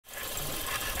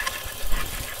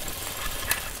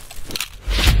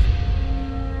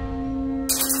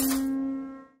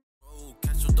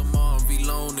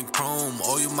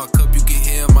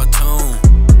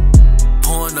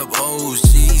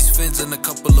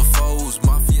of foes.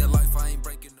 Mafia life, I ain't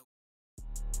breaking no.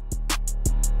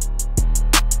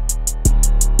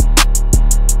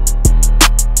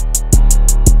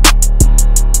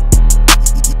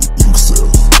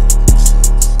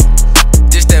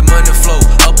 This that money flow.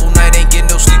 Up all night, ain't getting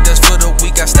no sleep. That's for the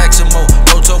week. I stack some more.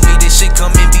 Bro told me this shit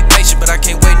come in, be patient, but I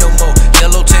can't wait no more.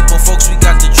 Yellow tape on folks, we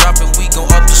got the drop and we gon'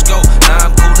 up the scope. Now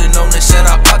I'm cooling on the set.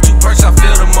 I pop 2 perks, I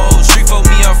feel the most. Street for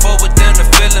me, I fall with them. The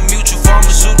feeling mutual,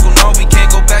 pharmaceutical. No, we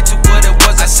can't go back to what it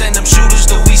was. I send them shooters,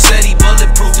 though we said he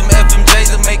bulletproof. Them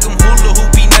FMJs to make them hula hoop.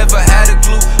 He never had a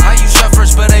clue. How you shot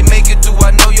first, but they make it through.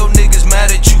 I know your niggas mad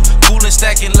at you. Coolin'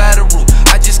 stacking lateral.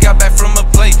 I just got back from a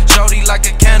play. Shorty like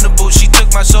a cannibal. She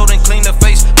took my soul and cleaned her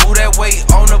face. Move that weight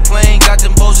on the plane. Got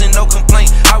them bows and no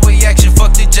complaint. Highway action,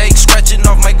 fuck the Jake. Scratching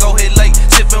off, might go hit late.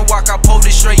 Sippin' walk, I pulled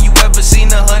it straight. You ever seen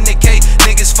 100K?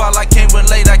 Niggas fall, I can't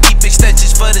relate. I keep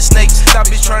extensions for the snakes. Stop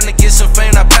bitch trying to get some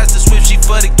fame. I pass the Swift, she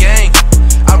for the gang.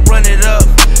 I run it up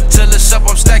till it's up,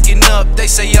 I'm stacking up. They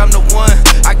say I'm the one.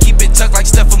 I keep it tucked like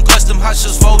Steph from Custom.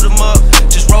 Hushers, fold them up,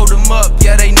 just roll them up.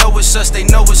 Yeah, they know it's us, they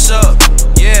know what's up.